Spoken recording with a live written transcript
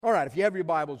right, if you have your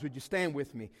Bibles, would you stand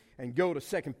with me and go to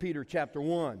 2 Peter chapter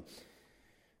 1.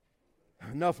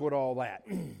 Enough with all that.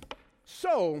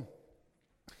 So,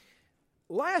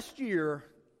 last year,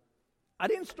 I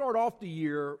didn't start off the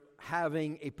year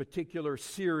having a particular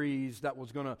series that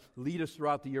was going to lead us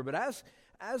throughout the year, but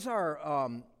as our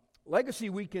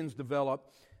Legacy Weekends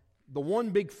developed, the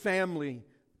one big family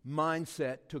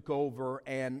mindset took over,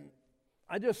 and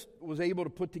I just was able to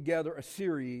put together a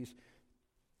series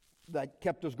that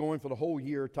kept us going for the whole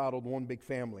year titled One Big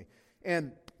Family.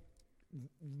 And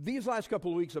these last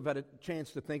couple of weeks I've had a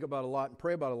chance to think about a lot and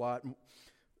pray about a lot.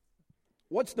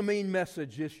 What's the main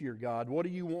message this year, God? What do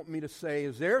you want me to say?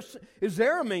 Is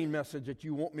there a main message that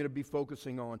you want me to be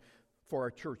focusing on for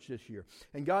our church this year?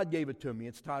 And God gave it to me.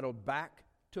 It's titled Back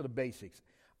to the Basics.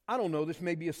 I don't know, this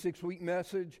may be a 6-week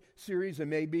message series. It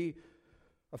may be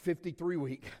a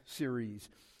 53-week series.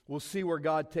 We'll see where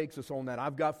God takes us on that.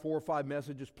 I've got 4 or 5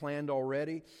 messages planned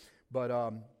already, but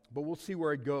we'll see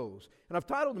where it goes. And I've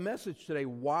titled the message today,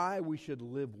 Why We Should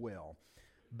Live Well.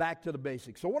 Back to the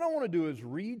basics. So what I want to do is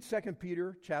read 2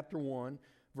 Peter chapter 1,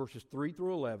 verses 3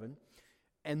 through 11,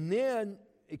 and then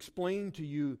explain to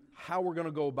you how we're going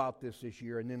to go about this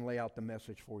year, and then lay out the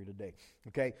message for you today.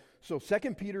 Okay? So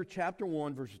 2 Peter chapter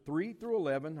 1, verses 3 through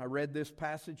 11. I read this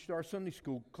passage to our Sunday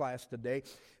school class today.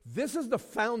 This is the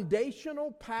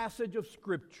foundational passage of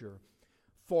Scripture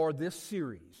for this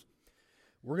series.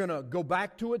 We're going to go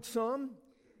back to it some.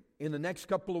 In the next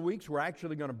couple of weeks, we're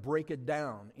actually going to break it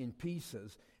down in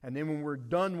pieces. And then when we're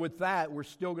done with that, we're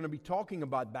still going to be talking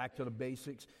about back to the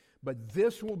basics. But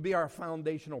this will be our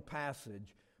foundational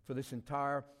passage for this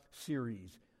entire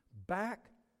series. Back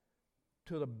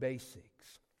to the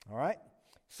basics. All right?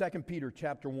 2 Peter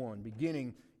chapter 1,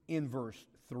 beginning in verse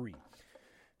 3.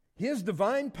 His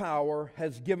divine power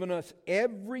has given us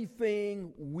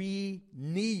everything we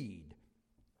need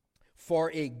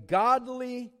for a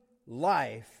godly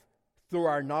life through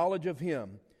our knowledge of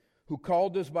Him who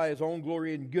called us by His own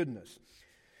glory and goodness.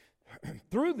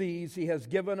 Through these He has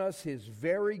given us His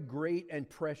very great and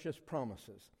precious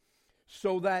promises,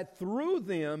 so that through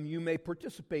them you may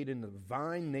participate in the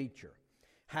divine nature,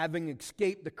 having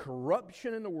escaped the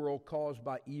corruption in the world caused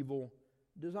by evil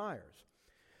desires.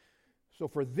 So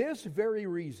for this very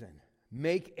reason,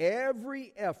 make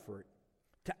every effort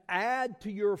to add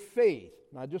to your faith.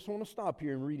 Now I just want to stop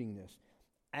here in reading this.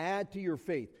 Add to your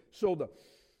faith. So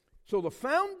the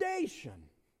foundation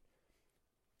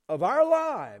of our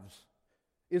lives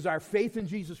is our faith in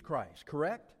Jesus Christ,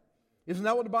 correct? Isn't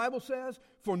that what the Bible says?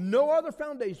 For no other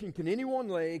foundation can anyone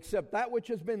lay except that which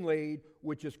has been laid,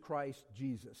 which is Christ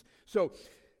Jesus. So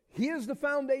He is the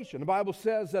foundation. The Bible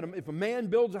says that if a man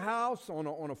builds a house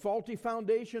on a faulty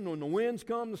foundation, when the winds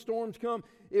come, the storms come,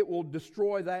 it will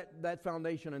destroy that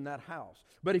foundation and that house.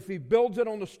 But if he builds it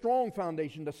on the strong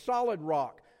foundation, the solid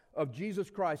rock of Jesus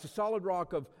Christ, the solid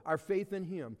rock of our faith in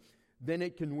Him, then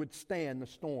it can withstand the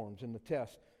storms and the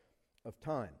test of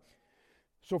time.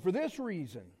 So for this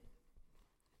reason,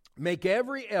 make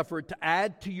every effort to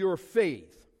add to your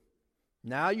faith.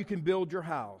 Now you can build your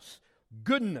house.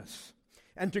 Goodness.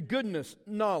 And to goodness,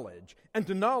 knowledge. And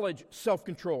to knowledge,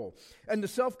 self-control. And to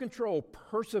self-control,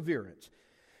 perseverance.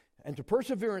 And to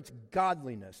perseverance,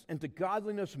 godliness. And to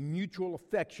godliness, mutual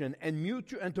affection. And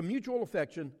to mutual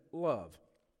affection, love.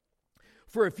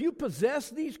 For if you possess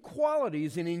these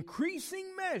qualities in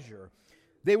increasing measure,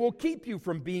 they will keep you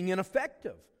from being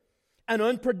ineffective and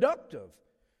unproductive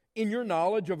in your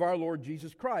knowledge of our Lord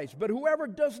Jesus Christ. But whoever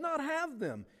does not have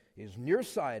them is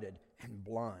nearsighted and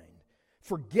blind,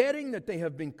 forgetting that they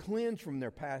have been cleansed from their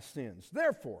past sins.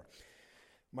 Therefore,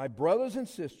 my brothers and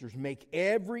sisters, make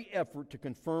every effort to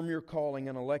confirm your calling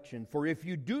and election. For if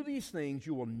you do these things,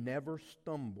 you will never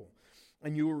stumble,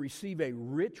 and you will receive a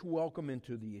rich welcome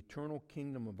into the eternal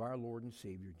kingdom of our Lord and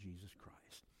Savior, Jesus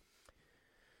Christ.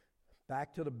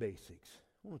 Back to the basics.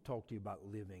 I want to talk to you about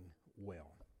living well.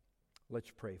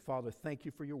 Let's pray. Father, thank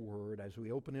you for your word as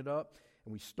we open it up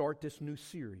and we start this new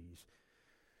series.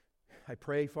 I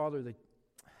pray, Father, that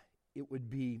it would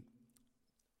be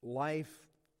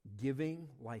life-giving,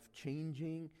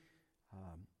 life-changing,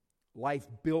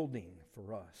 life-building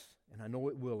for us. And I know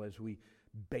it will as we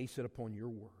base it upon your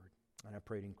word. And I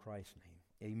pray it in Christ's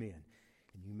name. Amen.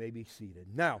 And you may be seated.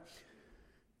 Now,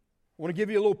 I want to give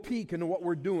you a little peek into what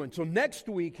we're doing. So next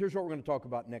week, here's what we're going to talk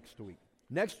about next week.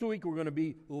 Next week, we're going to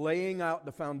be laying out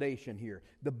the foundation here.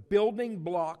 The building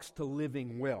blocks to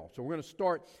living well. So we're going to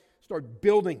start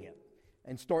building it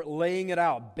and start laying it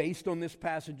out based on this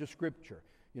passage of Scripture.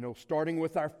 You know, starting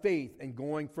with our faith and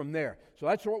going from there. So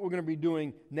that's what we're going to be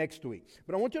doing next week.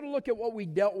 But I want you to look at what we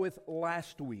dealt with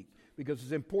last week, because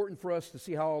it's important for us to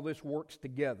see how all this works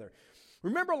together.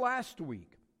 Remember last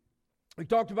week, we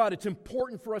talked about it's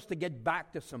important for us to get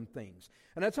back to some things.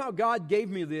 And that's how God gave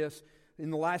me this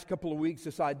in the last couple of weeks,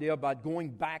 this idea about going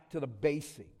back to the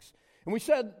basics. And we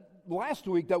said last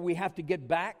week that we have to get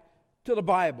back to the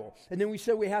Bible. And then we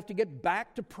said we have to get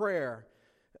back to prayer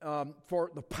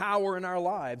for the power in our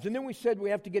lives. And then we said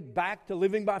we have to get back to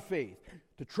living by faith,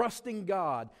 to trusting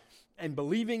God and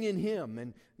believing in Him,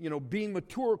 and being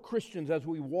mature Christians as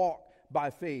we walk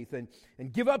by faith, and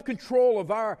give up control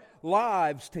of our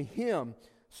lives to Him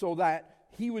so that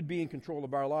He would be in control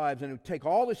of our lives and it would take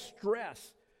all the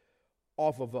stress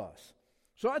off of us.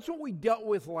 So that's what we dealt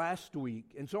with last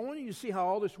week. And so I want you to see how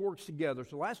all this works together.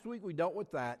 So last week we dealt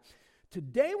with that.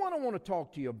 Today what I want to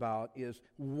talk to you about is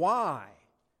why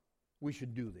we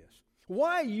should do this.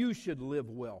 Why you should live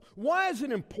well. Why is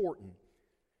it important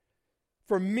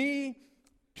for me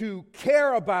to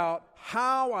care about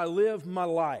how I live my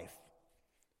life?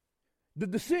 The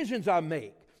decisions I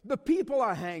make, the people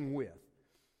I hang with,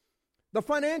 the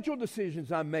financial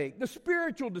decisions I make, the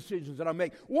spiritual decisions that I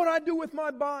make, what I do with my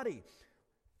body,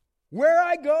 where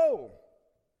I go.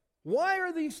 Why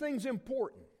are these things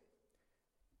important?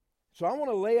 So I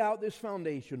want to lay out this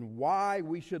foundation, why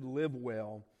we should live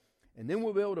well, and then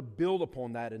we'll be able to build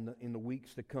upon that in the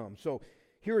weeks to come. So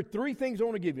here are three things I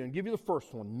want to give you. I'll give you the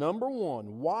first one. Number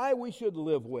one, why we should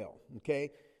live well.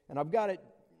 Okay? And I've got it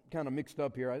kind of mixed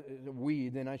up here.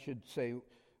 Then I should say,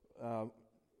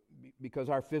 because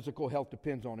our physical health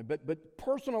depends on it. But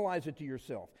personalize it to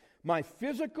yourself. My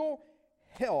physical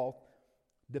health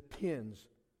depends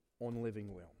on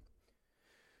living well.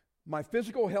 My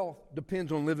physical health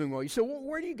depends on living well. You say, well,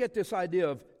 where do you get this idea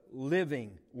of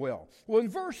living well? Well, in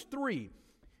verse 3,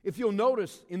 if you'll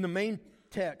notice in the main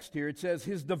text here, it says,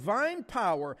 His divine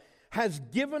power has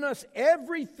given us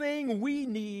everything we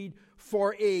need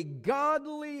for a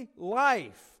godly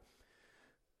life.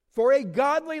 For a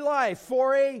godly life,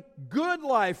 for a good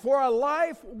life, for a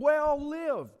life well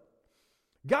lived.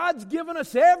 God's given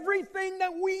us everything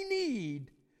that we need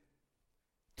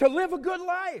to live a good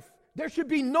life. There should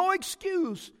be no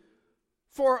excuse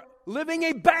for living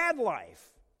a bad life.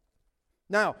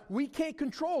 Now, we can't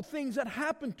control things that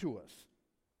happen to us.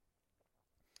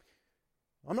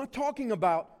 I'm not talking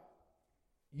about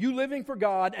you living for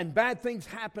God and bad things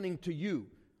happening to you.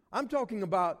 I'm talking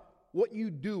about what you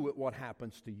do with what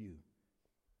happens to you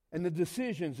and the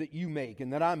decisions that you make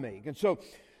and that I make. And so,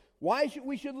 why should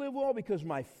we live well? Because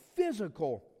my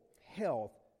physical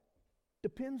health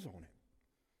depends on it.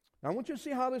 Now, I want you to see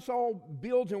how this all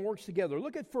builds and works together.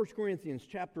 Look at 1 Corinthians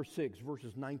chapter 6,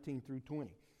 verses 19 through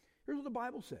 20. Here's what the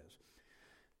Bible says.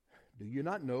 Do you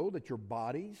not know that your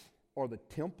bodies are the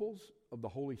temples of the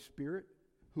Holy Spirit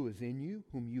who is in you,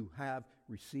 whom you have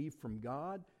received from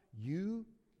God? You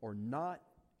are not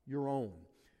your own.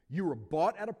 You were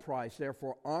bought at a price,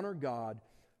 therefore honor God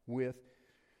with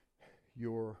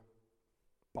your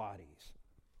bodies.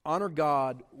 Honor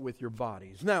God with your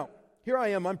bodies. Now, here I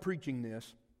am, I'm preaching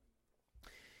this.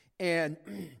 And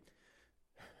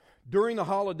during the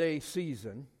holiday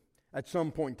season, at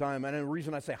some point in time, and the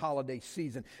reason I say holiday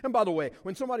season, and by the way,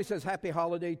 when somebody says happy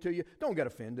holiday to you, don't get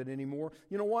offended anymore.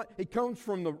 You know what? It comes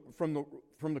from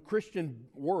the Christian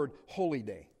word holy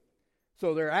day.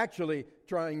 So they're actually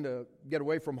trying to get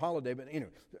away from holiday, but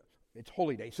anyway, it's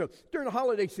holy day. So during the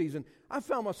holiday season, I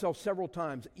found myself several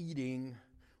times eating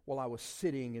while I was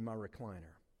sitting in my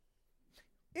recliner.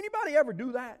 Anybody ever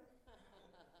do that?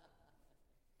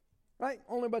 Right?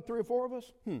 Only about 3 or 4 of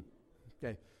us?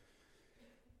 Okay.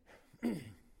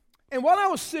 And while I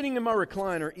was sitting in my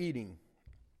recliner eating,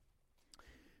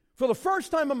 for the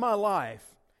first time in my life,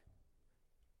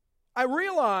 I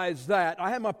realized that I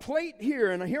had my plate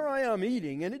here, and here I am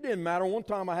eating, and it didn't matter. One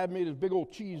time I had made this big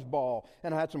old cheese ball,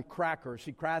 and I had some crackers.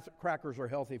 See, crackers are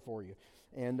healthy for you.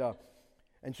 And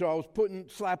so I was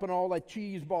slapping all that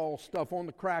cheese ball stuff on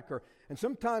the cracker, and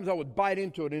sometimes I would bite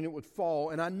into it and it would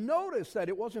fall, and I noticed that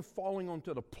it wasn't falling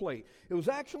onto the plate. It was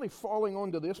actually falling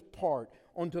onto this part,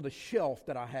 onto the shelf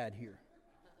that I had here.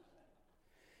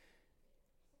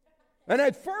 And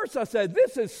at first I said,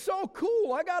 this is so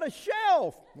cool, I got a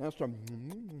shelf. And I started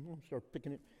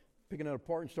picking it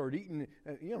apart and started eating it.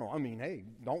 Hey,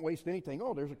 don't waste anything.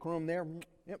 Oh, there's a crumb there.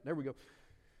 Yep, there we go.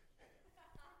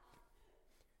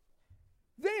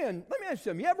 Then, let me ask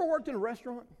you something. You ever worked in a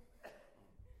restaurant?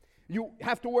 You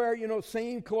have to wear,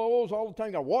 same clothes all the time.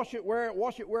 You got to wash it, wear it,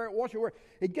 wash it, wear it, wash it, wear it.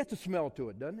 It gets a smell to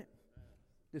it, doesn't it?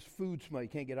 This food smell you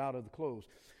can't get out of the clothes.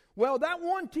 Well, that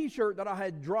one t-shirt that I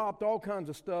had dropped all kinds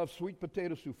of stuff, sweet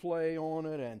potato souffle on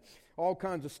it and all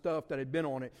kinds of stuff that had been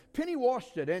on it. Penny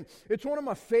washed it, and it's one of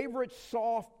my favorite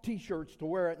soft t-shirts to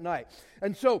wear at night.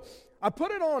 And so I put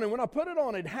it on, and when I put it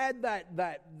on, it had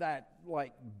that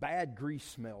like bad grease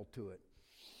smell to it.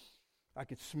 I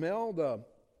could smell the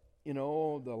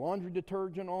laundry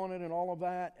detergent on it and all of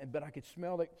that, but I could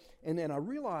smell it. And then I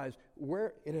realized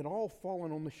where it had all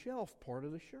fallen on the shelf part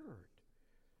of the shirt.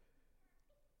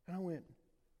 And I went,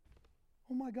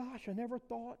 oh my gosh, I never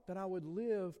thought that I would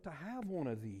live to have one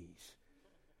of these.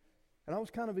 And I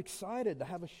was kind of excited to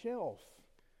have a shelf.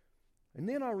 And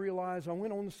then I realized I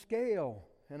went on the scale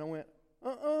and I went,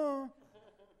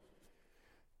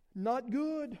 not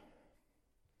good.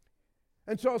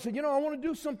 And so I said, I want to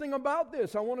do something about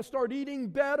this. I want to start eating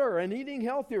better and eating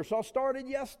healthier. So I started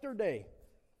yesterday.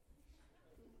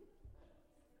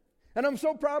 And I'm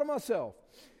so proud of myself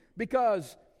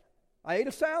because I ate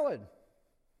a salad.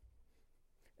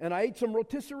 And I ate some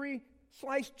rotisserie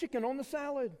sliced chicken on the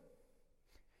salad.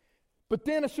 But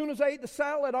then as soon as I ate the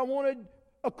salad, I wanted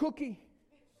a cookie.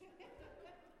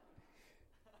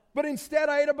 But instead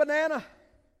I ate a banana.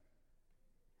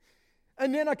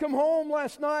 And then I come home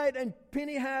last night and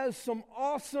Penny has some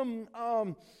awesome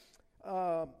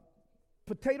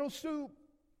potato soup.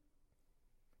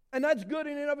 And that's good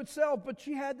in and of itself, but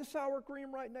she had the sour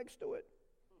cream right next to it.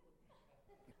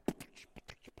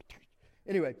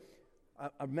 Anyway,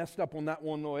 I messed up on that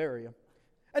one little area.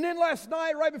 And then last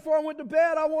night, right before I went to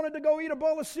bed, I wanted to go eat a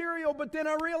bowl of cereal, but then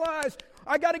I realized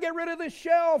I got to get rid of this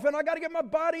shelf and I got to get my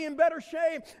body in better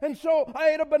shape. And so I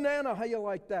ate a banana. How you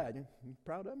like that? You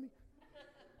proud of me?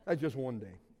 That's just one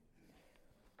day.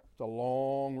 It's a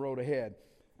long road ahead.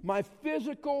 My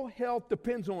physical health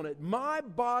depends on it. My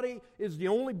body is the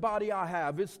only body I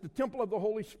have. It's the temple of the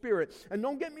Holy Spirit. And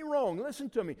don't get me wrong. Listen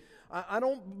to me. I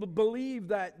don't believe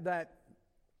that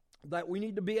we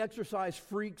need to be exercise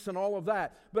freaks and all of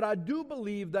that. But I do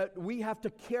believe that we have to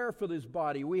care for this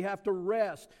body. We have to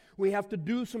rest. We have to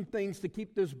do some things to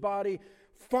keep this body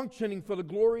functioning for the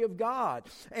glory of God.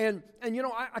 And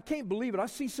I can't believe it. I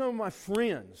see some of my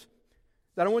friends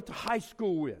that I went to high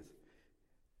school with.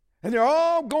 And they're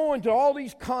all going to all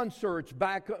these concerts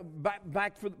back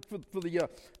for the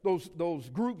those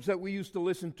groups that we used to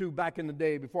listen to back in the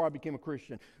day before I became a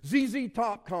Christian. ZZ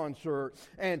Top concert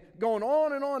and going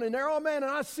on, and they're all, man,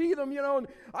 and I see them, and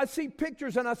I see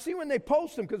pictures, and I see when they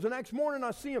post them, because the next morning I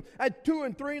see them at 2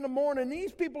 and 3 in the morning.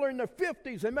 These people are in their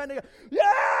 50s, and man, they go,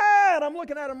 yeah, and I'm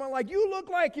looking at them, I'm like, you look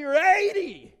like you're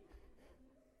 80.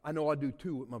 I know I do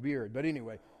too with my beard, but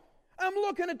anyway. I'm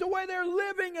looking at the way they're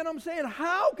living and I'm saying,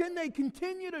 how can they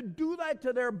continue to do that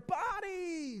to their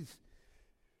bodies?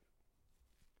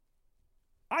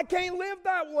 I can't live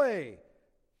that way.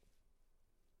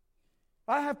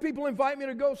 I have people invite me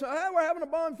to go say, hey, we're having a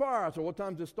bonfire. I said, what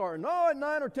time's it starting? No, at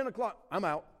 9 or 10 o'clock. I'm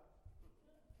out.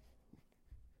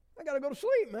 I got to go to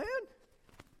sleep, man.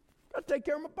 Got to take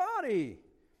care of my body.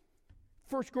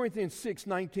 1 Corinthians 6,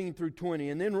 19 through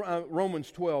 20, and then Romans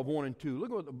 12, 1 and 2.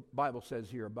 Look at what the Bible says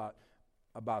here about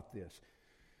this.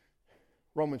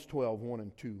 Romans 12, 1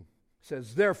 and 2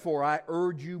 says, therefore I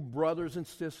urge you, brothers and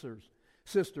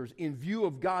sisters, in view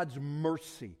of God's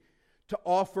mercy, to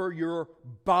offer your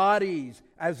bodies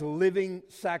as living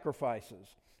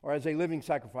sacrifices, or as a living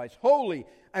sacrifice, holy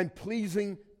and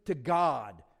pleasing to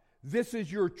God. This is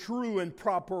your true and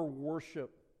proper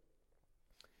worship.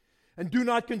 And do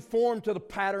not conform to the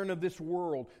pattern of this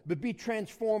world, but be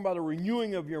transformed by the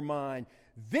renewing of your mind.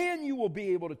 Then you will be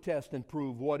able to test and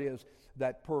prove what is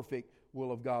that perfect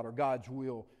will of God, or God's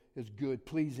will is good,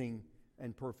 pleasing,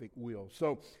 and perfect will.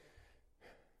 So,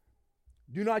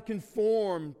 do not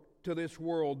conform to this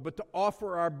world, but to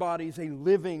offer our bodies a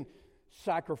living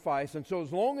sacrifice. And so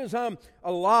as long as I'm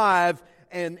alive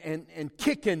and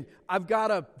kicking, I've got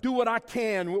to do what I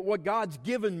can with what God's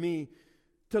given me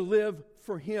to live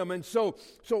for Him. And so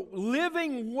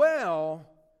living well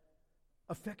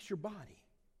affects your body.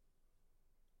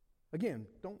 Again,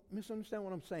 don't misunderstand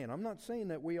what I'm saying. I'm not saying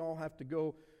that we all have to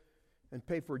go and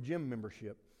pay for a gym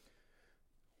membership.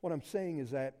 What I'm saying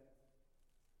is that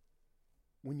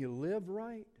when you live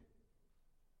right,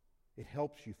 it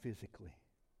helps you physically.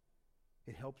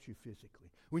 It helps you physically.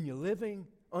 When you're living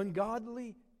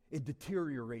ungodly, it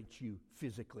deteriorates you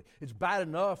physically. It's bad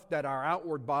enough that our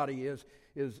outward body is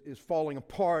falling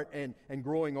apart and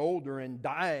growing older and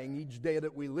dying each day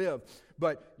that we live.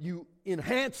 But you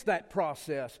enhance that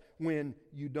process when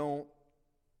you don't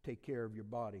take care of your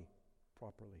body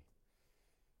properly.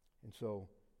 And so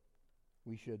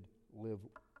we should live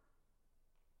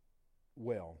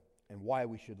well. And why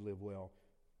we should live well?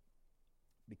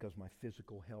 Because my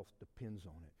physical health depends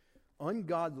on it.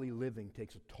 ungodly living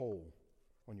takes a toll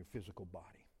on your physical body.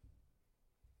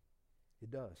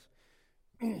 It does.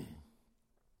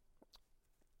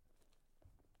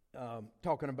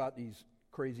 Talking about these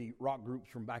crazy rock groups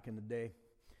from back in the day,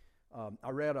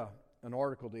 I read an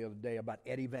article the other day about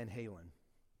Eddie Van Halen.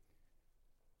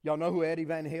 Y'all know who Eddie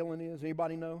Van Halen is?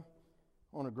 Anybody know?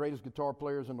 One of the greatest guitar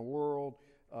players in the world,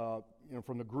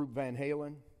 from the group Van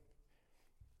Halen.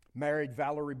 Married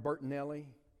Valerie Bertinelli.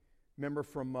 Remember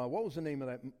from, what was the name of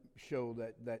that show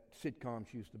that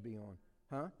sitcoms used to be on?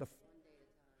 Huh?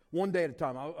 One Day at a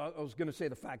Time. I was going to say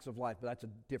The Facts of Life, but that's a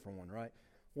different one, right?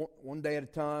 One Day at a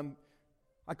Time.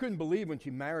 I couldn't believe when she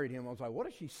married him. I was like, what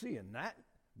is she seeing? That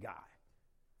guy.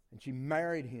 And she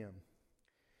married him.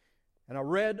 And I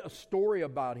read a story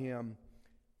about him.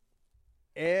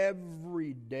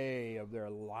 Every day of their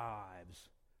lives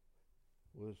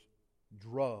was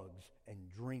drugs and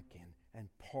drinking and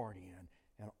partying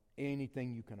and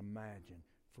anything you can imagine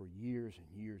for years and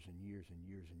years and years and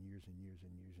years and years and years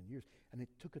and years and years. And it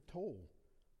took a toll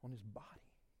on his body.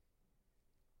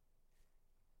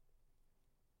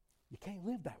 You can't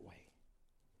live that way.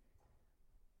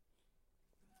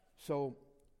 So,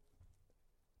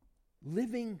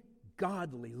 living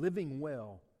godly, living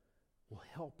well, will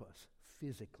help us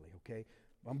physically, okay?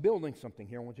 I'm building something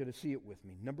here. I want you to see it with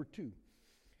me. Number 2,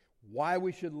 why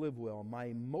we should live well. My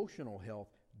emotional health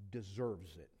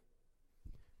deserves it.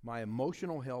 My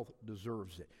emotional health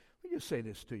deserves it. Let me just say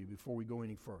this to you before we go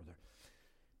any further.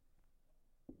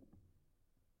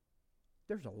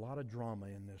 There's a lot of drama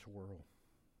in this world.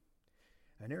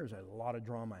 And there's a lot of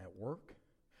drama at work.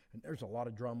 And there's a lot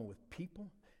of drama with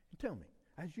people. And tell me,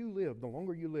 as you live, the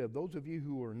longer you live, those of you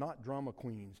who are not drama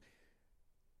queens,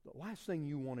 the last thing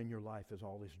you want in your life is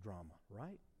all this drama,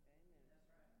 right?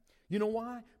 You know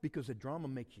why? Because the drama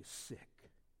makes you sick.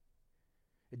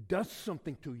 It does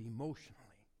something to you emotionally.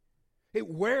 It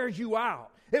wears you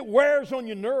out. It wears on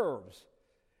your nerves.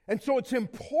 And so it's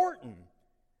important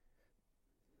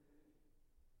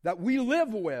that we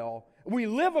live well, we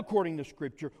live according to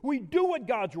Scripture, we do what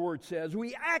God's Word says,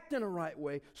 we act in a right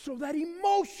way so that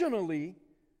emotionally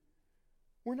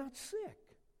we're not sick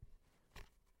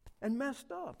and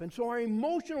messed up. And so our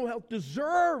emotional health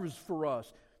deserves for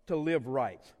us to live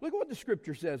right. Look at what the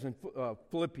Scripture says in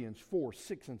Philippians 4,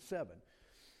 6, and 7.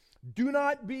 Do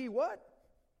not be what?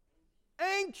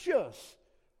 Anxious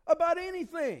about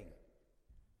anything.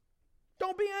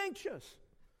 Don't be anxious.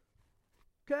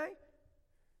 Okay?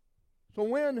 So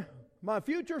when my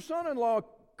future son-in-law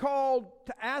called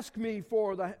to ask me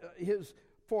for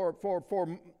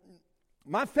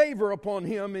my favor upon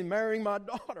him in marrying my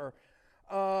daughter,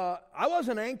 I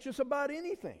wasn't anxious about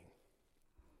anything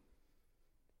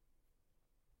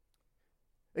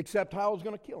except how I was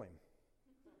going to kill him.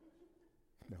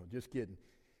 No, just kidding.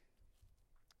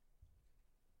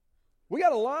 We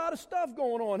got a lot of stuff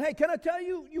going on. Hey, can I tell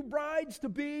you, you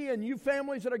brides-to-be and you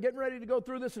families that are getting ready to go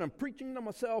through this, and I'm preaching to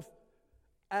myself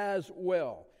as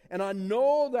well. And I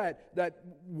know that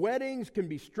weddings can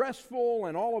be stressful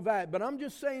and all of that, but I'm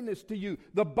just saying this to you.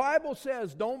 The Bible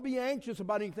says don't be anxious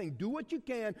about anything. Do what you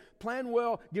can, plan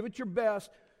well, give it your best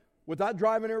without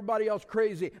driving everybody else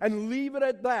crazy, and leave it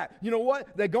at that. You know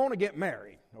what? They're going to get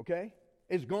married, okay?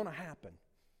 It's going to happen.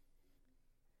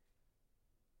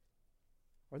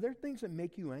 Are there things that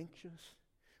make you anxious?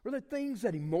 Are there things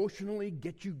that emotionally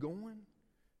get you going?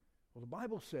 Well, the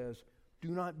Bible says, do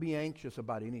not be anxious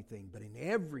about anything, but in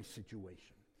every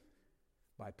situation,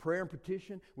 by prayer and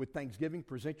petition, with thanksgiving,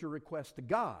 present your requests to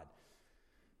God.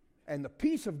 And the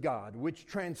peace of God, which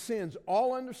transcends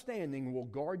all understanding, will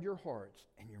guard your hearts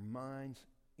and your minds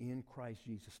in Christ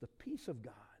Jesus. The peace of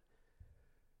God.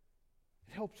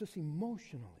 It helps us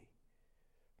emotionally.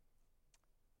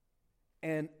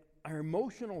 And our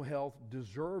emotional health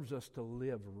deserves us to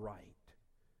live right.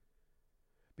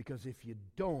 Because if you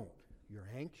don't, you're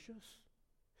anxious.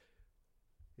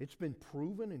 It's been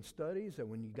proven in studies that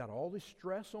when you got all this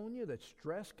stress on you, that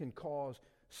stress can cause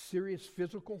serious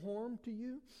physical harm to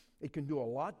you. It can do a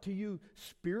lot to you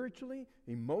spiritually,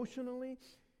 emotionally.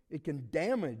 It can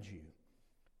damage you.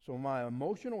 So my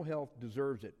emotional health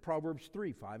deserves it. Proverbs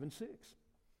 3, 5, and 6.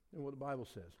 And what the Bible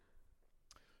says.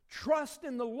 Trust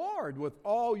in the Lord with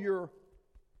all your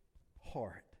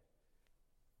heart.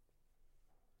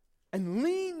 And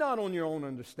lean not on your own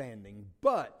understanding,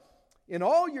 but in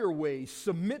all your ways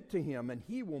submit to Him, and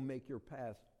He will make your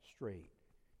path straight.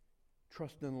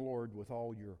 Trust in the Lord with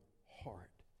all your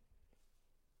heart.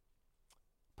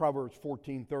 Proverbs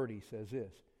 14:30 says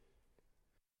this.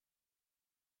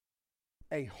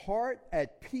 A heart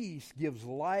at peace gives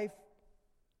life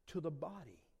to the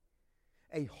body.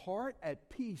 A heart at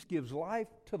peace gives life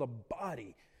to the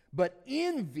body, but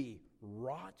envy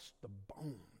rots the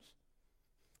bones.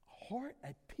 A heart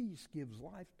at peace gives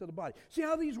life to the body. See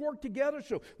how these work together?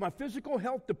 So my physical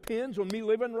health depends on me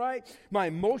living right. My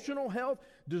emotional health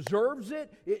deserves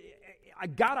it. I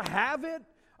got to have it.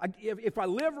 If I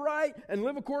live right and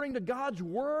live according to God's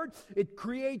Word, it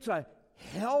creates a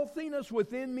healthiness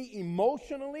within me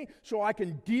emotionally so I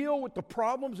can deal with the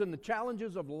problems and the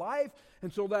challenges of life,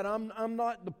 and so that I'm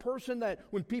not the person that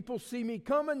when people see me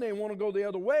coming, they want to go the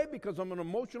other way because I'm an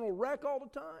emotional wreck all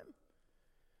the time.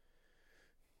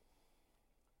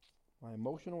 My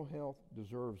emotional health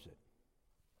deserves it.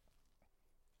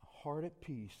 A heart at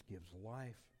peace gives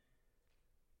life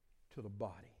to the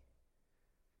body.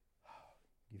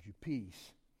 Gives you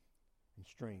peace and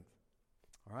strength.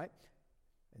 All right?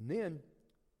 And then,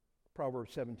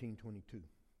 Proverbs 17:22.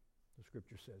 The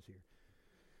scripture says here,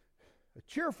 a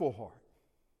cheerful heart,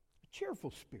 a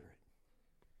cheerful spirit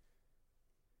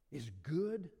is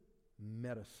good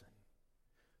medicine,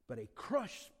 but a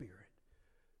crushed spirit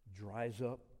dries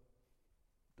up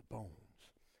the bones.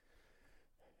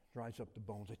 Dries up the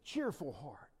bones. A cheerful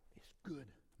heart is good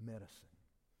medicine.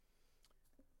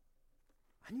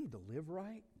 I need to live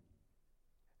right,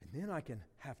 and then I can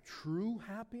have true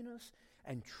happiness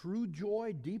and true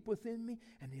joy deep within me,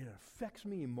 and it affects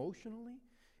me emotionally.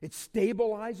 It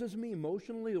stabilizes me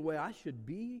emotionally the way I should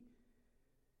be.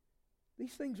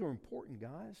 These things are important,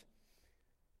 guys,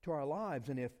 to our lives.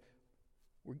 And if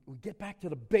we get back to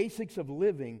the basics of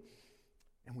living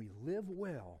and we live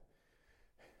well,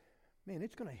 man,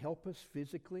 it's going to help us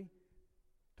physically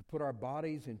to put our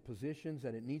bodies in positions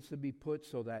that it needs to be put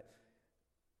so that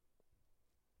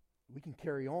we can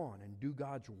carry on and do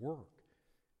God's work.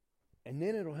 And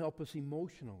then it'll help us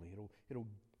emotionally. It'll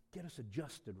get us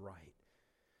adjusted right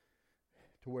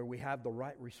to where we have the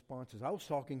right responses. I was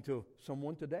talking to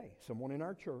someone today, someone in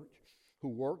our church who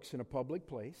works in a public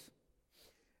place,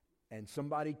 and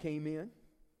somebody came in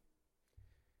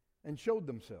and showed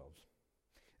themselves.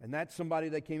 And that somebody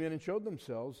that came in and showed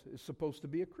themselves is supposed to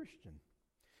be a Christian.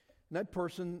 And that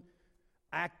person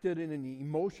acted in an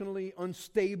emotionally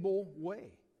unstable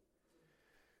way.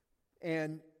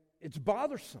 And it's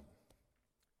bothersome.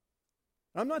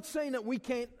 I'm not saying that we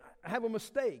can't have a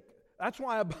mistake. That's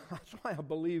why I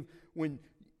believe when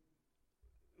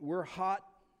we're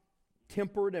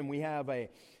hot-tempered and we have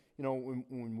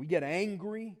when we get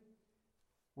angry,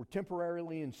 we're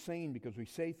temporarily insane because we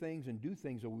say things and do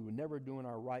things that we would never do in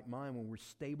our right mind when we're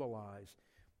stabilized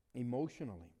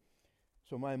emotionally.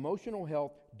 So my emotional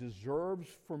health deserves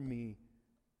for me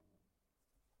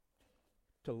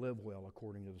to live well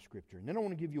according to the Scripture. And then I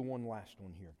want to give you one last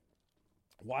one here.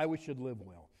 Why we should live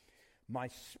well. My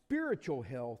spiritual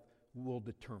health will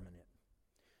determine it.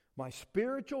 My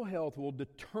spiritual health will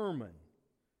determine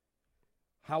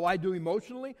how I do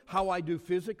emotionally, how I do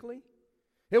physically.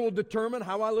 It will determine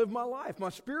how I live my life. My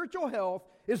spiritual health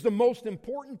is the most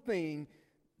important thing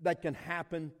that can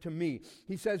happen to me.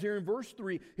 He says here in verse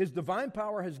 3, His divine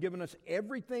power has given us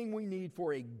everything we need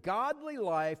for a godly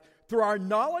life through our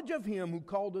knowledge of Him who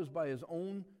called us by His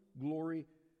own glory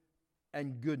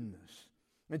and goodness.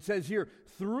 It says here,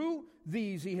 through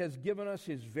these He has given us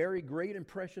His very great and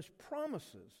precious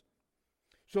promises,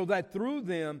 so that through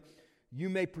them you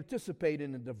may participate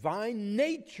in the divine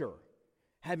nature,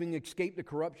 having escaped the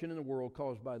corruption in the world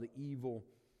caused by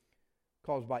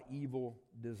evil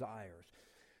desires.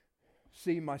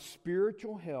 See, my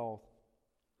spiritual health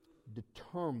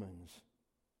determines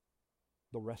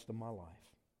the rest of my life.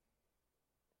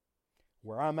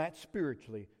 Where I'm at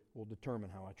spiritually will determine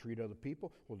how I treat other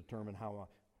people, will determine how I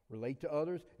relate to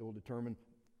others. It will determine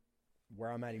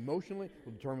where I'm at emotionally. It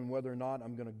will determine whether or not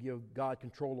I'm going to give God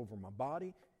control over my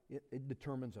body. It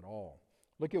determines it all.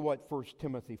 Look at what 1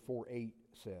 Timothy 4:8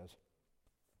 says.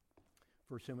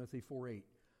 1 Timothy 4:8.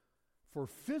 For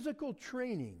physical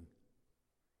training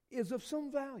is of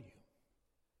some value.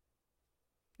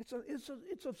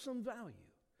 It's of some value.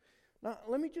 Now,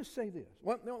 let me just say this.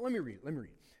 Well, no, let me read.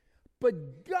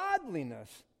 But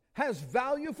godliness has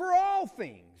value for all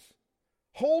things,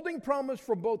 holding promise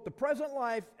for both the present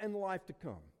life and the life to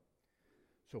come.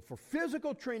 So for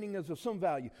physical training is of some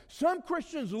value. Some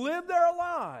Christians live their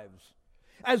lives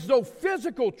as though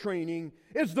physical training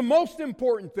is the most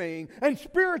important thing and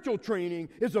spiritual training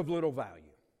is of little value.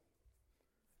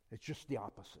 It's just the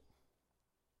opposite.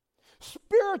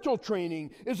 Spiritual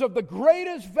training is of the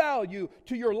greatest value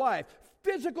to your life.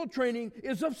 Physical training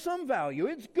is of some value.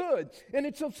 It's good. And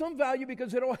it's of some value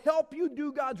because it'll help you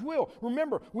do God's will.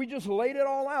 Remember, we just laid it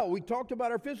all out. We talked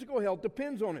about our physical health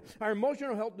depends on it. Our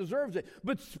emotional health deserves it.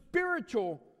 But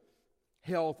spiritual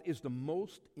health is the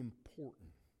most important.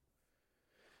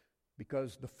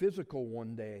 Because the physical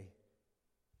one day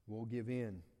will give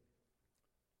in.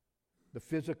 The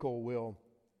physical will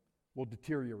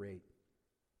deteriorate.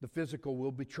 The physical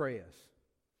will betray us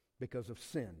because of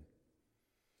sin.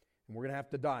 And we're going to have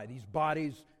to die. These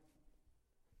bodies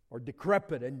are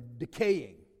decrepit and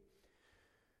decaying.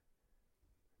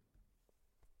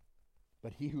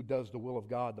 But he who does the will of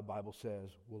God, the Bible says,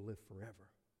 will live forever.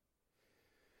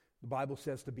 The Bible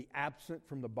says to be absent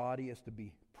from the body is to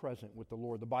be present with the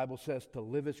Lord. The Bible says to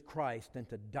live is Christ and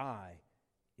to die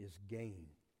is gain.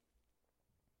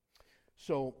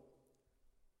 So,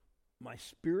 my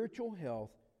spiritual health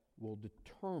will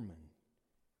determine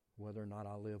whether or not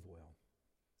I live well.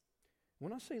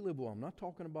 When I say live well, I'm not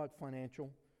talking about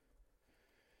financial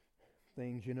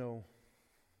things,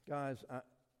 Guys,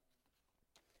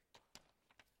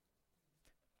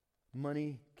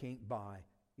 money can't buy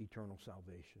eternal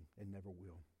salvation. It never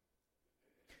will.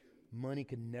 Money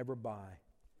can never buy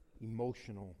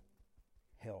emotional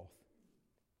health.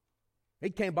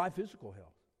 It can't buy physical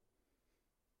health.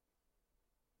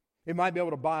 It might be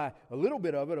able to buy a little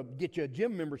bit of it, or get you a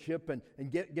gym membership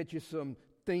and get you some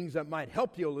things that might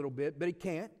help you a little bit, but it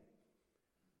can't.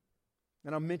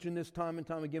 And I've mentioned this time and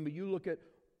time again, but you look at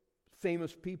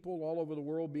famous people all over the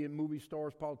world, be it movie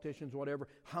stars, politicians, whatever,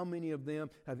 how many of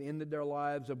them have ended their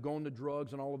lives, have gone to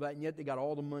drugs and all of that, and yet they got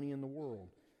all the money in the world.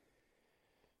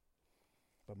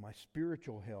 But my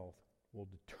spiritual health will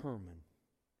determine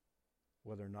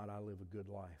whether or not I live a good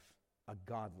life, a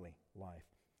godly life.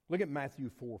 Look at Matthew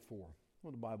 4:4.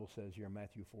 What the Bible says here in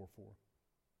Matthew 4:4.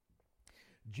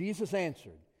 Jesus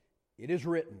answered, "It is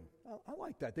written." I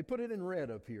like that. They put it in red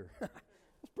up here.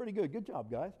 That's pretty good. Good job,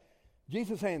 guys.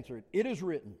 Jesus answered, "It is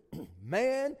written,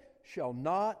 man shall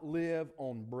not live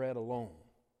on bread alone,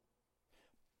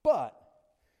 but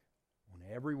on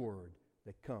every word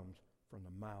that comes from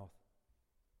the mouth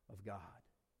of God."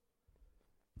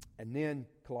 And then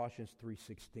Colossians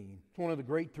 3:16. It's one of the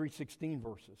great 3:16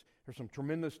 verses. There's some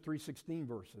tremendous 3:16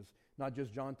 verses, not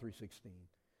just John 3:16.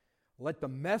 Let the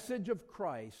message of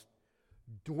Christ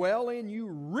dwell in you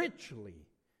richly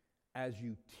as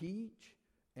you teach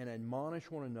and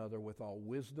admonish one another with all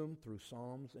wisdom through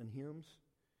psalms and hymns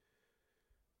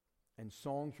and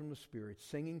songs from the Spirit,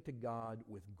 singing to God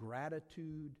with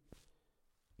gratitude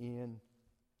in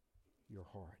your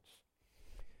hearts.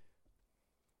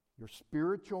 Your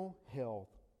spiritual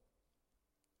health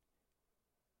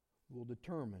will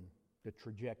determine the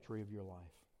trajectory of your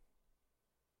life.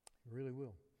 It really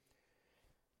will.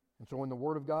 And so when the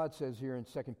Word of God says here in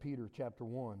 2 Peter chapter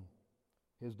 1,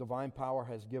 His divine power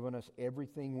has given us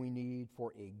everything we need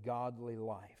for a godly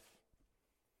life.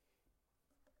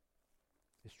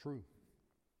 It's true.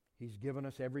 He's given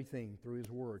us everything through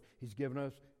His Word. He's given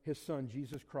us His Son,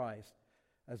 Jesus Christ,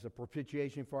 as a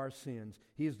propitiation for our sins.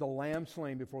 He is the Lamb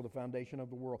slain before the foundation of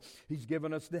the world. He's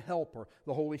given us the Helper,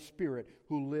 the Holy Spirit,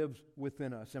 who lives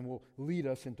within us and will lead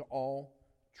us into all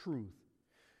truth.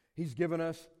 He's given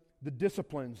us the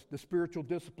disciplines, the spiritual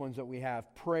disciplines that we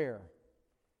have. Prayer,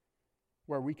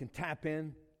 where we can tap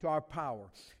in to our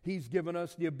power. He's given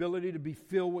us the ability to be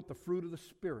filled with the fruit of the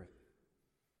Spirit.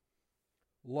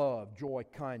 Love, joy,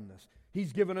 kindness.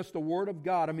 He's given us the Word of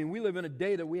God. I mean, we live in a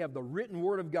day that we have the written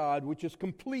Word of God, which is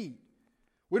complete.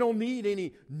 We don't need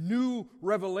any new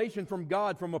revelation from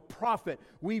God, from a prophet.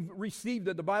 We've received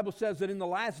it. The Bible says that in the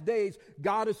last days,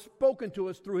 God has spoken to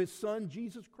us through His Son,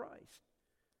 Jesus Christ.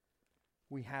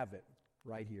 We have it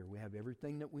right here. We have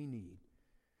everything that we need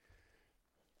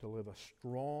to live a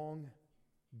strong,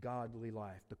 godly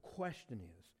life. The question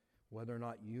is whether or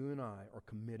not you and I are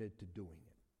committed to doing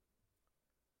it.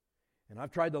 And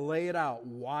I've tried to lay it out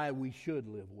why we should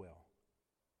live well.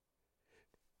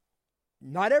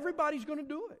 Not everybody's going to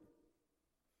do it.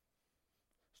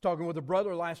 I was talking with a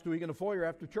brother last week in the foyer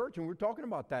after church, and we were talking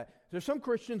about that. There's some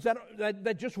Christians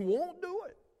that just won't do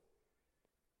it.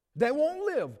 They won't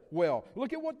live well.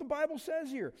 Look at what the Bible says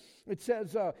here. It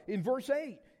says in verse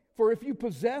 8, "For if you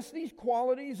possess these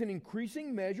qualities in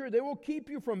increasing measure, they will keep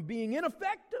you from being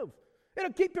ineffective.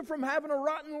 It'll keep you from having a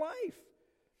rotten life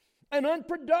and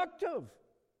unproductive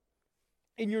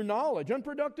in your knowledge,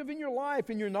 unproductive in your life,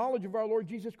 in your knowledge of our Lord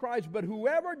Jesus Christ. But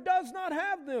whoever does not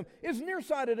have them is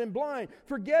nearsighted and blind,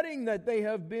 forgetting that they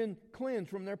have been cleansed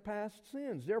from their past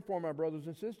sins. Therefore, my brothers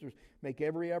and sisters, make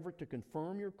every effort to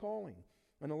confirm your calling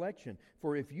and election.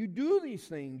 For if you do these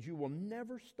things, you will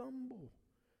never stumble."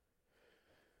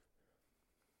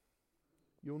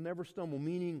 You'll never stumble,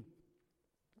 meaning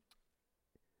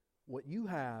what you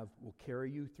have will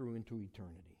carry you through into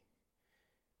eternity.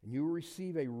 And you will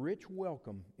receive a rich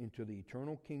welcome into the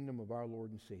eternal kingdom of our Lord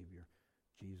and Savior,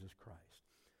 Jesus Christ.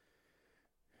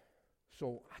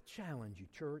 So I challenge you,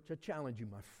 church. I challenge you,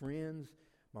 my friends,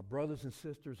 my brothers and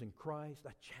sisters in Christ.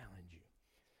 I challenge you.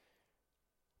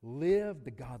 Live the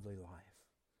godly life.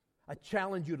 I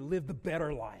challenge you to live the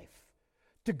better life.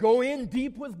 To go in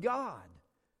deep with God.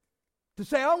 To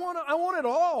say, I want it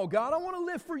all, God. I want to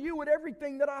live for you with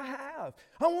everything that I have.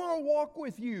 I want to walk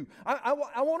with you. I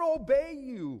want to obey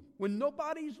you when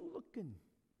nobody's looking.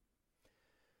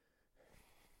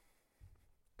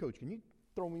 Coach, can you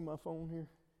throw me my phone here?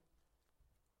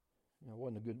 I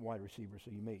wasn't a good wide receiver, so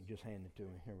you may just hand it to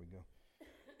me. Here we go.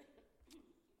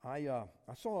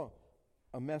 I saw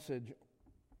a message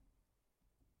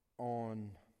on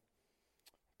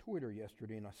Twitter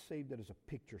yesterday, and I saved it as a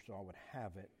picture so I would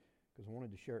have it because I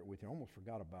wanted to share it with you. I almost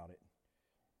forgot about it.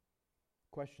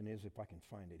 Question is if I can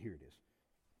find it. Here it is.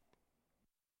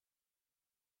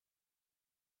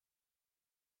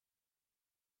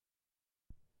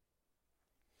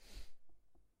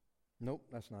 Nope,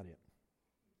 that's not it.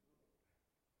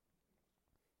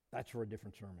 That's for a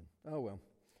different sermon. Oh, well.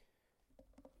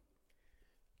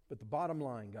 But the bottom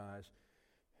line, guys,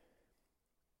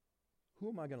 who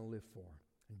am I going to live for?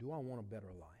 And do I want a better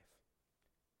life?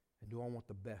 And do I want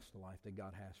the best life that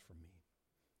God has for me?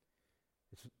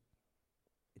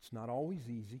 It's not always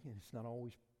easy, and it's not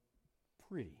always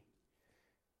pretty,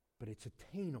 but it's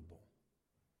attainable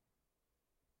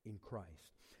in Christ.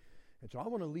 And so I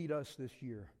want to lead us this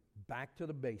year back to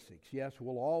the basics. Yes,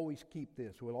 we'll always keep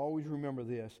this. We'll always remember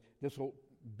this. This will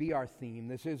be our theme.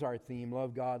 This is our theme.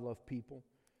 Love God, love people.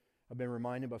 I've been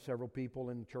reminded by several people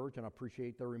in the church, and I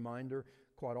appreciate their reminder.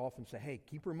 Quite often say, hey,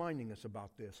 keep reminding us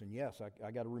about this. And yes,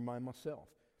 I got to remind myself.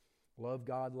 Love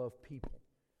God, love people.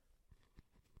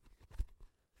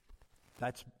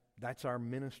 That's our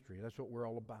ministry. That's what we're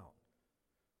all about.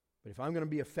 But if I'm going to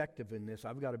be effective in this,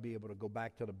 I've got to be able to go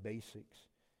back to the basics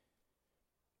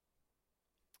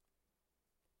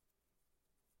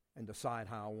and decide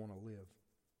how I want to live.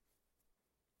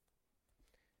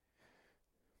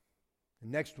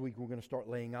 And next week, we're going to start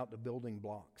laying out the building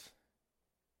blocks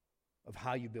of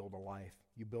how you build a life.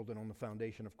 You build it on the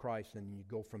foundation of Christ, and you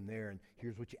go from there, and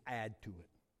here's what you add to it.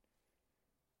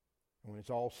 And when it's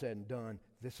all said and done,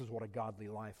 this is what a godly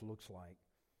life looks like.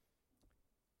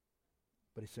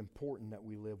 But it's important that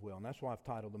we live well. And that's why I've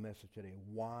titled the message today,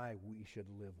 Why We Should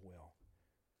Live Well.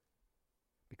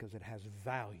 Because it has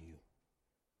value.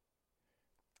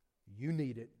 You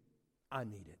need it. I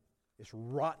need it. It's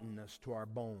rottenness to our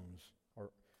bones.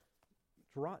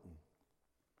 It's rotten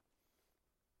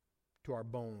to our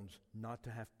bones not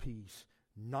to have peace,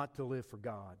 not to live for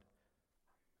God.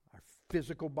 Our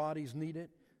physical bodies need it.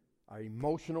 Our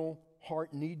emotional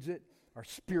heart needs it. Our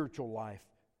spiritual life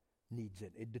needs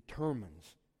it. It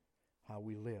determines how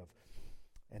we live.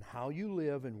 And how you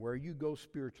live and where you go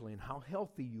spiritually and how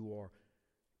healthy you are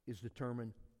is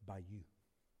determined by you.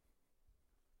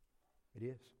 It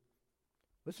is.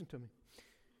 Listen to me.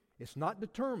 It's not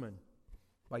determined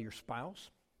by your spouse.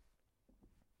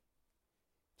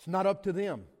 It's not up to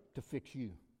them to fix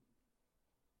you.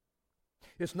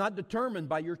 It's not determined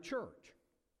by your church.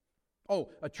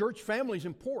 Oh, a church family is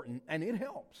important, and it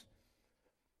helps.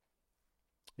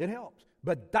 It helps.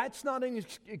 But that's not an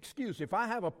excuse. If I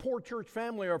have a poor church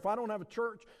family, or if I don't have a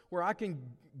church where I can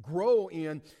grow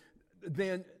in,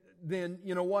 then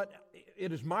you know what?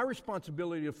 It is my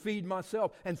responsibility to feed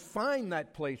myself and find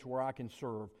that place where I can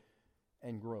serve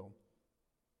and grow.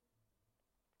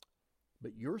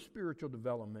 But your spiritual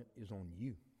development is on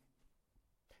you.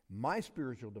 My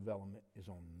spiritual development is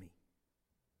on me.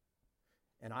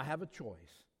 And I have a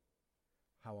choice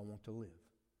how I want to live.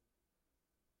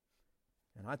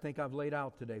 And I think I've laid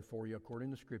out today for you, according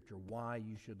to Scripture, why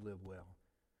you should live well.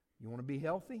 You want to be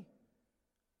healthy?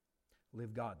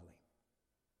 Live godly.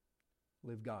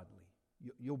 Live godly.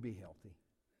 You'll be healthy.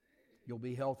 You'll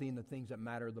be healthy in the things that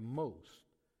matter the most.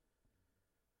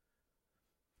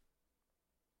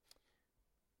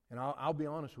 And I'll be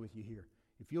honest with you here.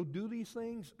 If you'll do these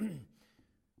things,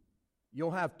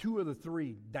 you'll have two of the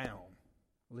three down.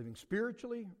 Living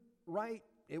spiritually right,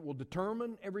 it will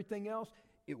determine everything else.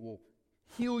 It will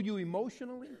heal you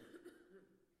emotionally.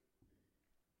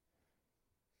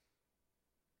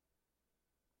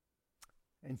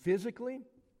 And physically,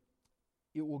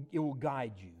 it will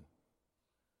guide you.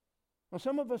 Now,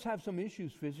 some of us have some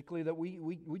issues physically that we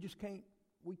just can't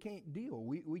deal.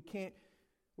 We can't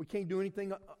do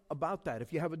anything about that.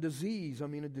 If you have a disease, a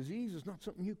disease is not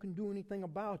something you can do anything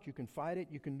about. You can fight it,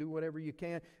 you can do whatever you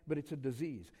can, but it's a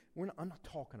disease. I'm not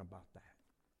talking about that.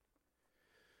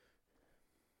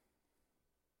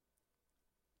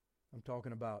 I'm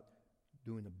talking about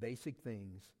doing the basic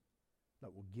things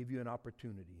that will give you an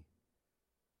opportunity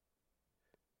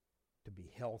to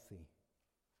be healthy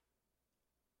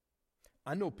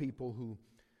I know people who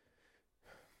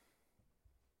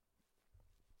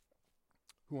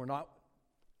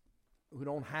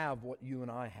don't have what you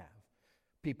and I have.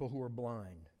 People who are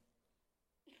blind.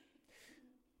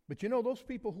 But you know, those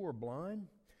people who are blind,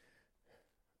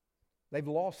 they've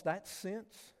lost that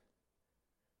sense.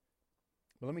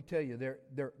 But let me tell you,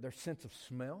 their sense of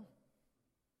smell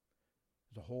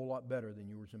is a whole lot better than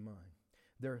yours and mine.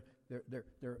 Their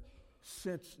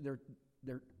sense, their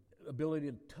ability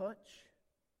to touch,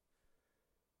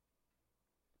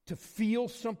 to feel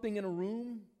something in a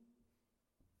room.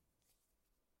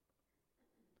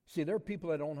 See, there are people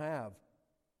that don't have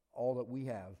all that we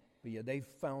have, but yet they've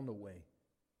found a way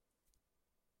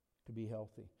to be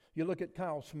healthy. You look at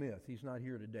Kyle Smith. He's not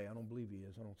here today. I don't believe he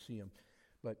is. I don't see him.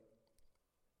 But,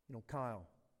 you know, Kyle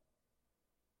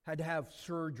had to have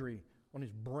surgery on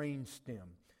his brain stem.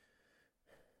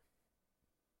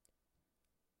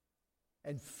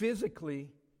 And physically,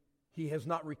 he has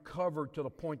not recovered to the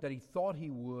point that he thought he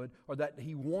would or that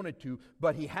he wanted to,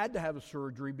 but he had to have the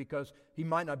surgery because he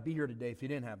might not be here today if he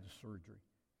didn't have the surgery.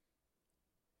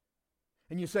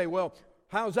 And you say, well,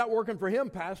 how's that working for him,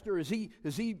 Pastor? Is he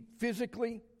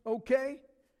physically okay?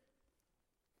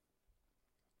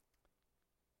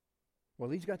 Well,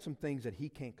 he's got some things that he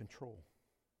can't control.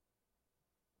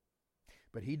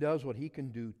 But he does what he can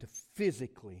do to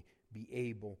physically be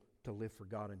able to live for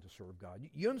God and to serve God.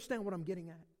 You understand what I'm getting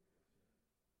at?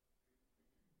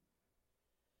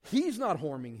 He's not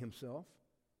harming himself.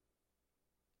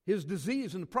 His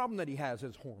disease and the problem that he has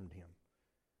harmed him.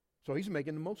 So he's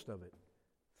making the most of it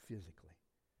physically.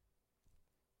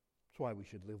 That's why we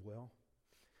should live well.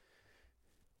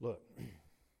 Look,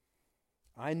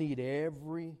 I need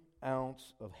every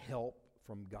ounce of help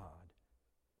from God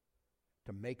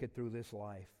to make it through this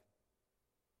life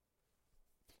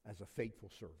as a faithful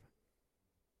servant.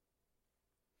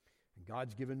 And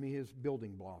God's given me His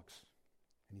building blocks,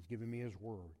 and He's given me His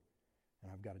Word,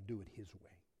 and I've got to do it His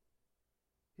way.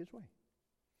 His way.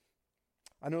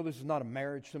 I know this is not a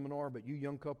marriage seminar, but you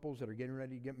young couples that are getting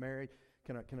ready to get married,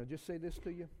 can I just say this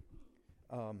to you?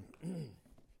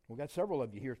 We've got several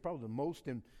of you here. It's probably the most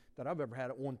that I've ever had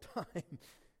at one time.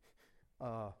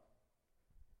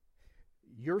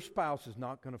 Your spouse is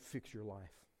not going to fix your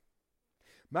life.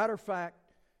 Matter of fact,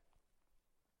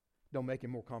 don't make it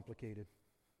more complicated.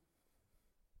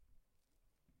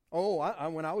 Oh,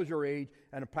 when I was your age,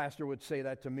 and a pastor would say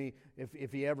that to me,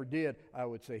 if he ever did, I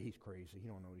would say, he's crazy. He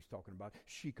don't know what he's talking about.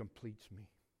 She completes me.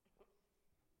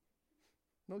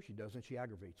 No, she doesn't. She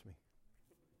aggravates me.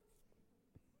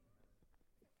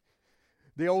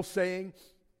 The old saying,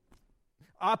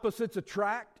 opposites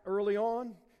attract early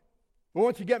on. But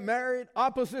once you get married,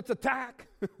 opposites attack.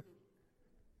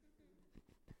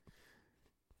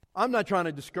 I'm not trying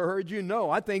to discourage you. No,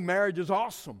 I think marriage is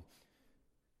awesome.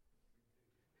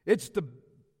 It's a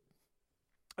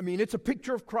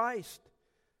picture of Christ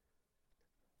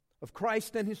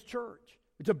and His church.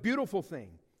 It's a beautiful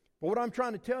thing. But what I'm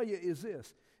trying to tell you is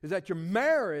this, is that your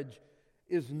marriage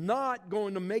is not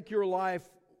going to make your life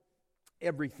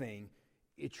everything.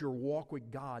 It's your walk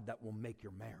with God that will make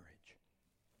your marriage.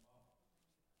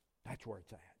 That's where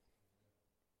it's at.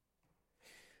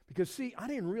 Because see, I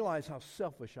didn't realize how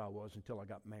selfish I was until I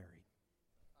got married.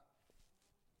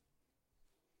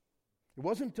 It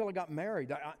wasn't until I got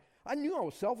married. I knew I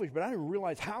was selfish, but I didn't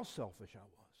realize how selfish I was.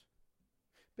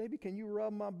 Baby, can you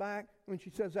rub my back? When she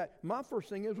says that, my first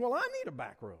thing is, well, I need a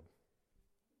back rub.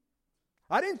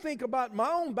 I didn't think about my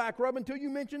own back rub until you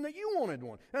mentioned that you wanted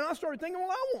one. And I started thinking,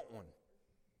 well, I want one.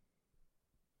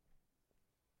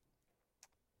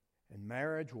 And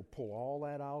marriage will pull all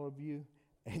that out of you,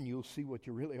 and you'll see what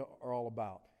you really are all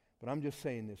about. But I'm just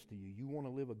saying this to you. You want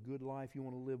to live a good life, you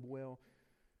want to live well,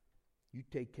 you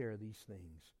take care of these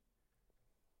things.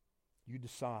 You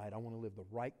decide, I want to live the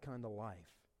right kind of life.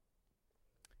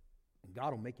 And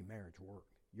God will make your marriage work.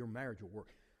 Your marriage will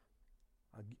work.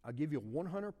 I'll give you a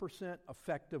 100%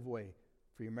 effective way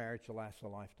for your marriage to last a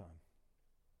lifetime.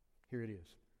 Here it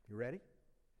is. You ready?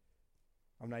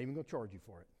 I'm not even going to charge you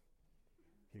for it.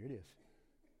 Here it is.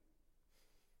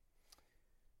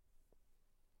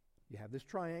 You have this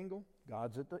triangle.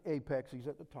 God's at the apex. He's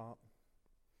at the top.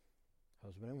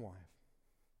 Husband and wife.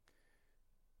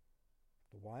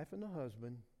 The wife and the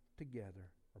husband together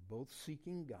are both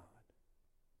seeking God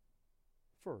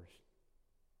first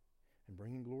and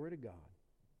bringing glory to God.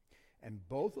 And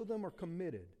both of them are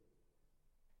committed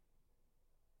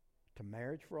to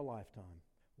marriage for a lifetime.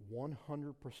 100%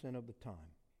 of the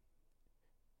time,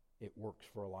 it works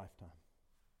for a lifetime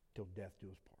till death do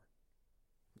us part.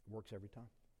 It works every time.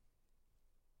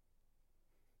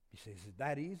 You say, is it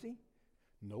that easy?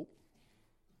 Nope.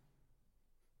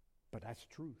 But that's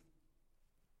truth.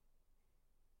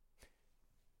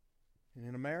 And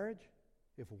in a marriage,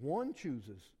 if one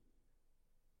chooses,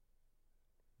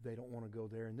 they don't want to go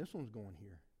there, and this one's going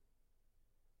here,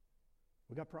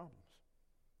 we got problems.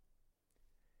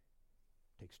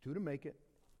 Takes two to make it,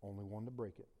 only one to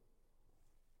break it.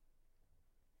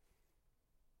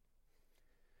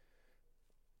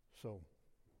 So,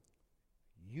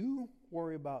 you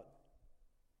worry about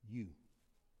you.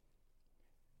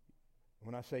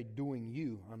 When I say doing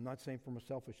you, I'm not saying from a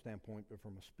selfish standpoint, but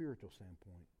from a spiritual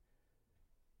standpoint.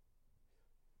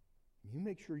 You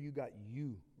make sure you got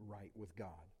you right with God,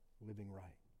 living right.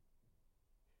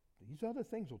 These other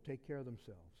things will take care of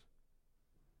themselves.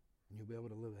 And you'll be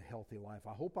able to live a healthy life.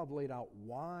 I hope I've laid out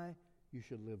why you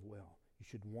should live well. You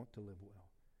should want to live well.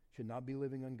 You should not be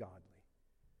living ungodly.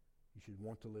 You should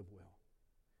want to live well.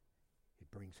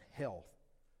 It brings health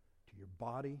to your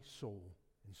body, soul,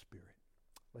 and spirit.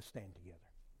 Let's stand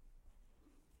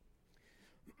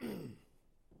together.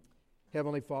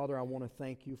 Heavenly Father, I want to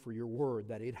thank you for your word,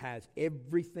 that it has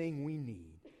everything we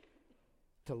need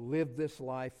to live this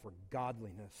life for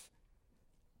godliness.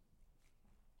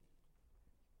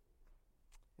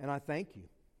 And I thank you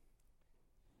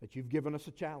that you've given us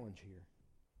a challenge here.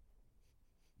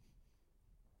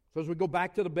 So as we go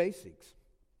back to the basics,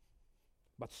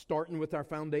 about starting with our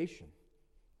foundation,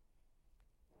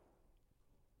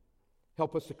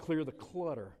 help us to clear the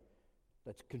clutter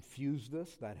that's confused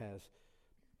us, that has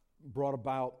brought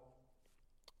about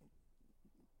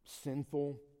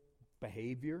sinful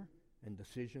behavior and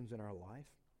decisions in our life.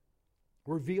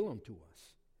 Reveal them to us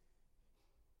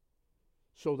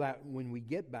so that when we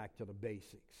get back to the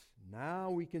basics, now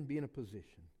we can be in a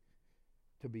position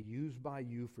to be used by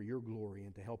you for your glory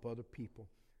and to help other people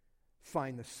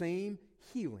find the same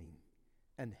healing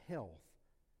and health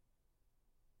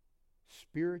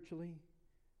spiritually,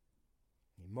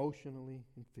 emotionally,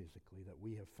 and physically that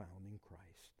we have found in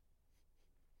Christ.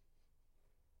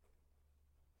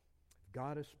 If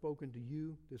God has spoken to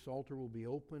you, this altar will be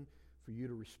open for you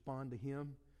to respond to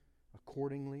Him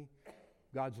accordingly.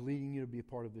 God's leading you to be a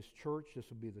part of this church. This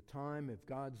will be the time. If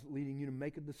God's leading you to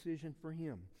make a decision for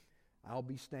Him, I'll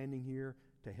be standing here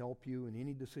to help you in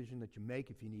any decision that you make.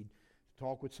 If you need to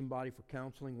talk with somebody for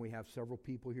counseling, we have several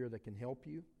people here that can help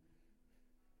you.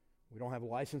 We don't have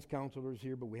licensed counselors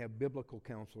here, but we have biblical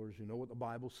counselors who know what the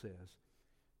Bible says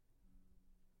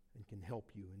and can help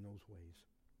you in those ways.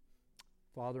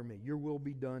 Father, may your will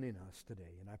be done in us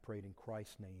today, and I pray it in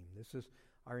Christ's name. This is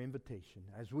our invitation.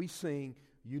 As we sing,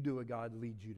 you do what God leads you to.